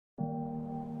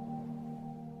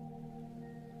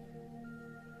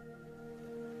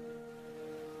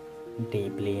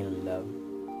deeply in love.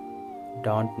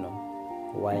 Don't know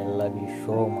why I love you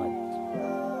so much.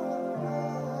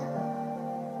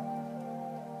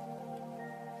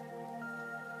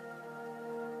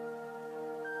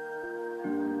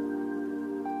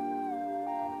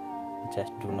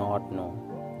 Just do not know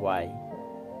why,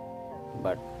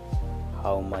 but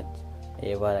how much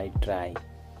ever I try.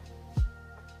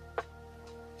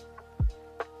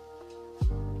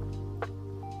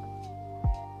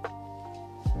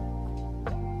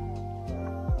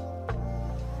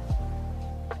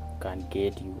 Can't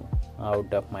get you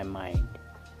out of my mind.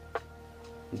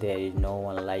 There is no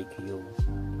one like you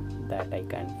that I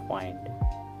can find.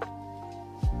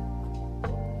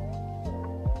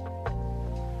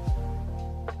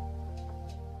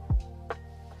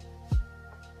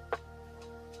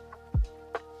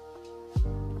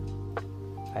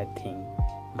 I think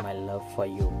my love for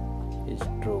you is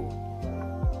true.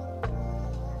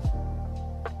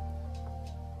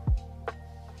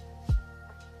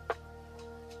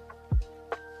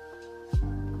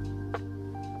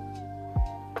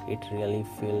 It really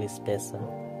feels special.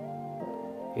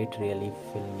 It really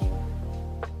feels new.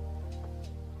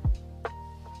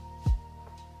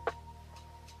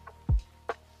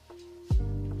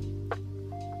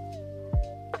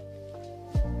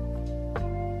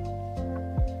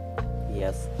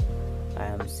 Yes, I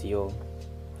am sure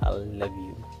I'll love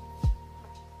you.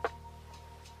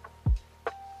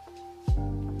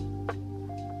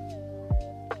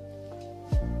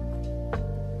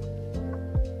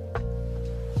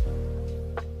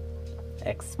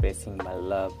 Expressing my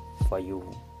love for you,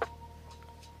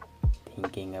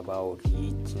 thinking about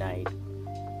each night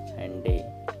and day.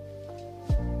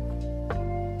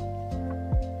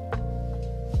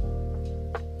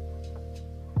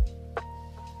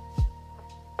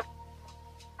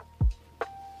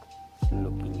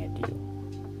 Looking at you,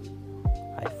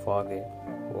 I forget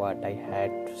what I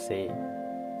had to say.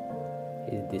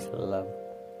 Is this love?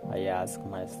 I ask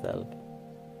myself.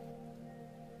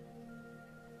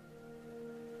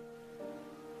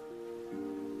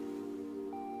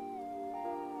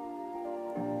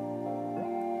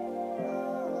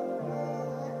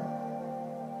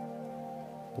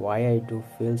 Why I do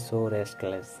feel so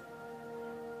restless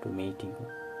to meet you?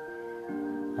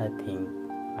 I think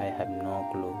I have no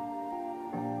clue.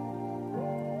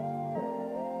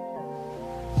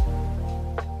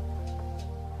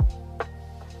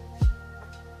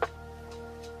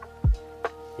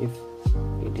 If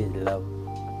it is love,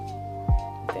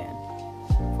 then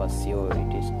for sure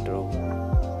it is true.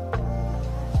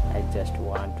 I just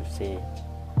want to say,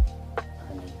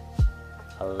 honey,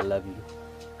 I love you.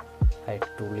 I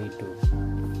truly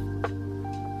do.